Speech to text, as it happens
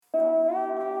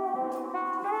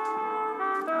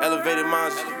Elevated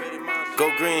minds, go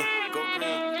green.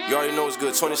 You already know it's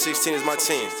good. 2016 is my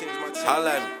team.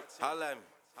 Holla at me.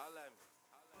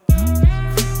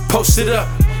 Post it up,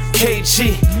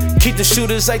 KG. Keep the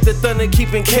shooters like the thunder,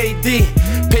 keeping KD.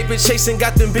 Paper chasing,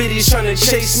 got them biddies tryna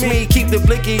chase me. Keep the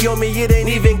blicky on me, it ain't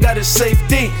even got a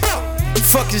safety.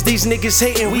 Fuck is these niggas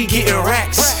hating, we getting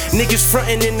racks. Niggas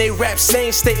frontin' in they raps, they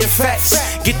ain't stating facts.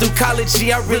 Get through college,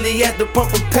 yeah, I really had to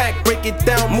pump a pack. Break it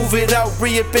down, move it out,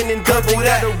 re-up and double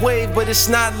that away. But it's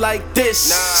not like this.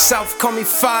 South call me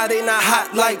fire, they not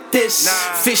hot like this.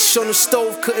 Fish on the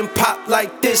stove couldn't pop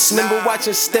like this. Remember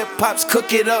watching Step Pops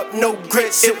cook it up, no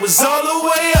grits. It was all the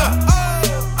way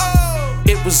up.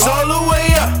 It was all the way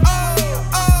up.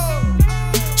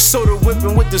 Soda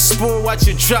whipping with the spoon, watch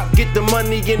it drop. Get the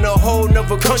money in a whole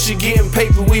nother country, getting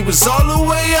paper. We was all the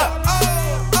way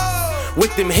up,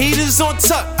 with them heaters on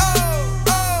top.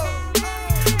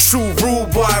 True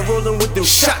rude boy, rolling with them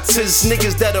shots. Is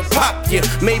niggas that'll pop you,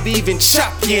 maybe even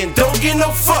chop you, and don't get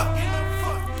no fuck.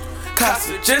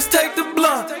 Casa, just take the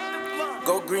blunt.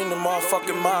 Go green the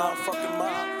motherfucking mob.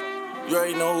 You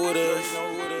already know who it is.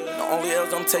 The only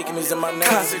L's I'm taking is in my name.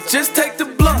 Casa, just take the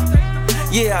blunt.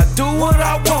 Yeah, I do what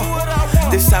I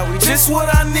want. This how we just what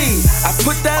I need. I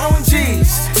put that on G's.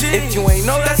 If you ain't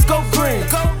know, let's go green.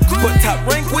 Put top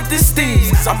rank with the steez.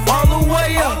 I'm all the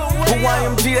way up. But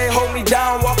YMG, they hold me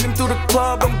down. Walking through the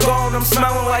club, I'm gone. I'm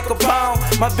smelling like a pound.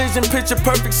 My vision picture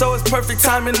perfect, so it's perfect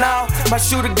timing now. My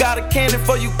shooter got a cannon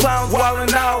for you clowns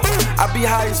wildin' out. I be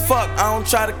high as fuck, I don't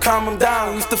try to calm them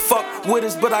down. Used to fuck with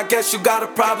us, but I guess you got a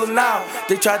problem now.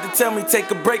 They tried to tell me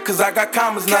take a break, cause I got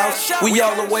commas now. We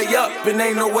all the way up, and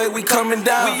ain't no way we coming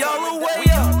down. We all the way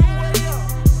up.